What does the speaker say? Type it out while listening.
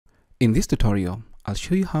In this tutorial, I'll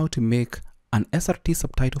show you how to make an SRT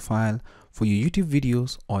subtitle file for your YouTube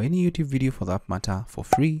videos or any YouTube video for that matter for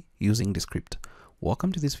free using Descript.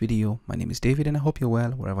 Welcome to this video. My name is David and I hope you're well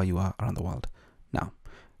wherever you are around the world. Now,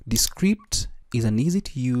 Descript is an easy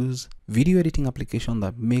to use video editing application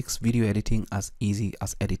that makes video editing as easy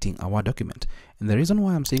as editing a Word document. And the reason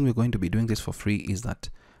why I'm saying we're going to be doing this for free is that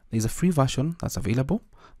there's a free version that's available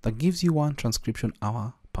that gives you 1 transcription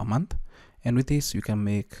hour per month. And with this, you can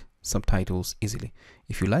make subtitles easily.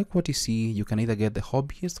 If you like what you see, you can either get the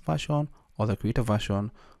hobbyist version or the creator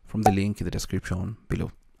version from the link in the description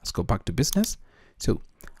below. Let's go back to business. So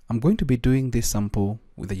I'm going to be doing this sample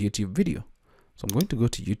with a YouTube video. So I'm going to go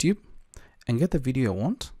to YouTube and get the video I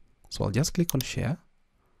want. So I'll just click on share,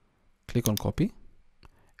 click on copy,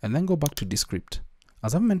 and then go back to Descript.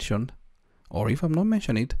 As I've mentioned, or if I've not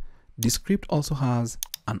mentioned it, Descript also has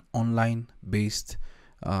an online based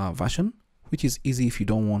version, which is easy if you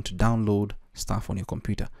don't want to download stuff on your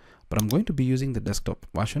computer. But I'm going to be using the desktop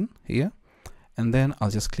version here, and then I'll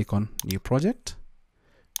just click on new project,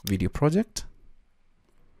 video project.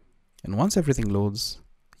 And once everything loads,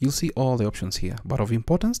 you'll see all the options here. But of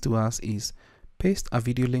importance to us is paste a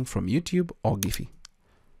video link from YouTube or Giphy.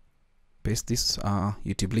 Paste this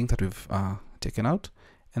YouTube link that we've taken out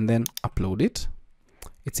and then upload it.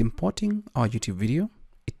 It's importing our YouTube video.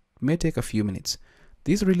 It may take a few minutes.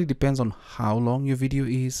 This really depends on how long your video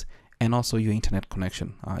is, and also your internet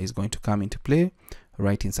connection is going to come into play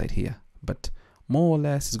right inside here. But more or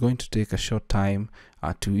less, it's going to take a short time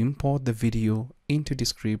to import the video into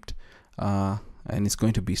Descript, and it's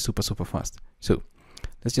going to be super fast. So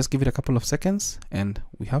let's just give it a couple of seconds, and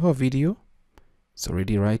we have our video. It's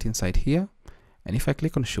already right inside here. And if I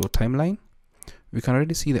click on show timeline, we can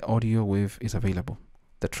already see the audio wave is available.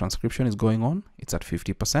 The transcription is going on. It's at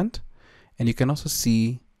 50%. And you can also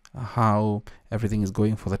see how everything is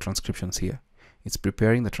going for the transcriptions here. It's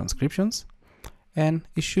preparing the transcriptions, and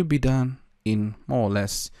it should be done in more or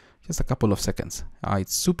less just a couple of seconds.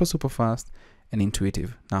 It's super fast and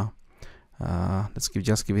intuitive. Now, let's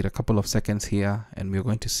just give it a couple of seconds here, and we're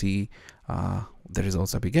going to see the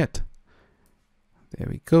results that we get. There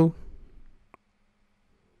we go.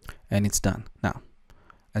 And it's done. Now,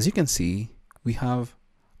 as you can see, we have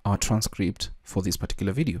our transcript for this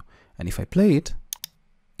particular video. And if I play it,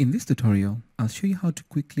 in this tutorial, I'll show you how to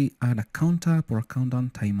quickly add a count-up or a countdown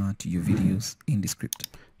timer to your videos in Descript.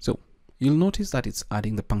 So you'll notice that it's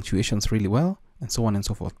adding the punctuations really well, and so on and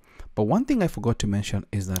so forth. But one thing I forgot to mention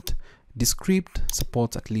is that Descript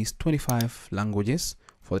supports at least 25 languages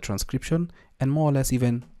for the transcription, and more or less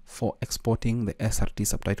even for exporting the SRT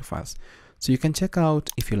subtitle files. So you can check out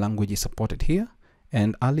if your language is supported here,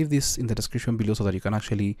 and I'll leave this in the description below so that you can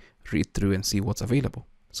actually read through and see what's available.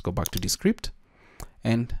 Let's go back to Descript.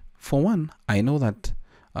 And for one, I know that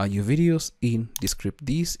your videos in Descript,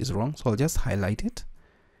 this is wrong. So I'll just highlight it.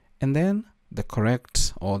 And then the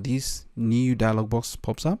correct, or this new dialog box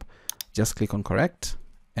pops up. Just click on correct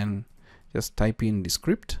and just type in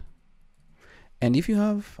Descript. And if you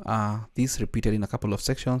have this repeated in a couple of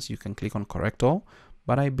sections, you can click on correct all.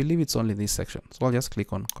 But I believe it's only this section. So I'll just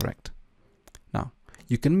click on correct. Now,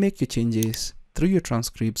 you can make your changes through your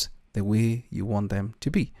transcripts the way you want them to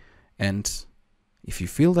be. And if you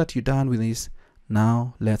feel that you're done with this,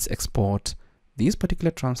 now let's export this particular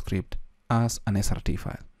transcript as an SRT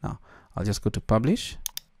file. Now, I'll just go to publish,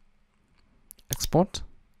 export,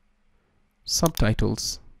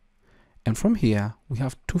 subtitles, and from here we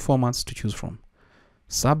have 2 formats to choose from: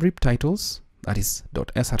 subrip titles, that is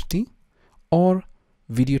 .srt, or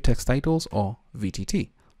video text titles, or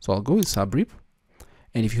VTT. So I'll go with subrip.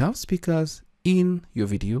 And if you have speakers in your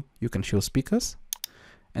video, you can show speakers.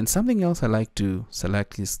 And something else I like to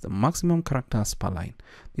select is the maximum characters per line.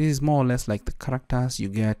 This is more or less like the characters you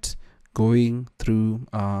get going through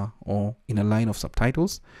or in a line of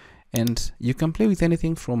subtitles. And you can play with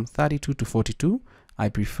anything from 32 to 42. I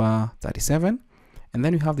prefer 37. And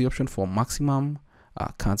then you have the option for maximum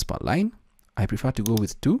cards per line. I prefer to go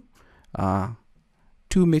with 2.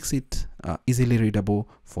 2 makes it easily readable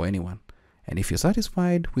for anyone. And if you're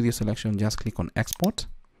satisfied with your selection, just click on export.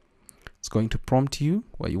 It's going to prompt you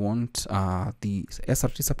where you want the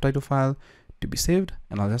SRT subtitle file to be saved,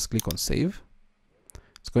 and I'll just click on save.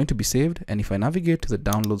 It's going to be saved, and if I navigate to the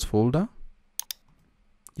downloads folder,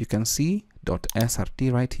 you can see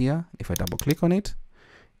 .srt right here. If I double click on it,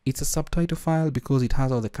 it's a subtitle file because it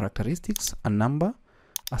has all the characteristics: a number,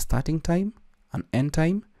 a starting time, an end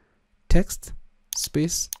time, text,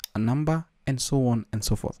 space, a number, and so on and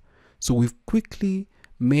so forth. So we've quickly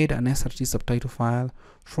made an SRT subtitle file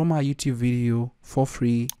from our YouTube video for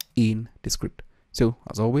free in Descript. So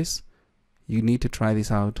as always, You need to try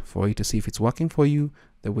this out for you to see if it's working for you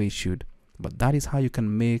the way it should. But that is how you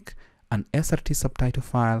can make an SRT subtitle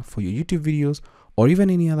file for your YouTube videos, or even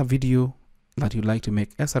any other video that you'd like to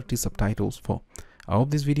make SRT subtitles for. I hope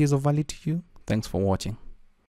this video is of value to you. Thanks for watching.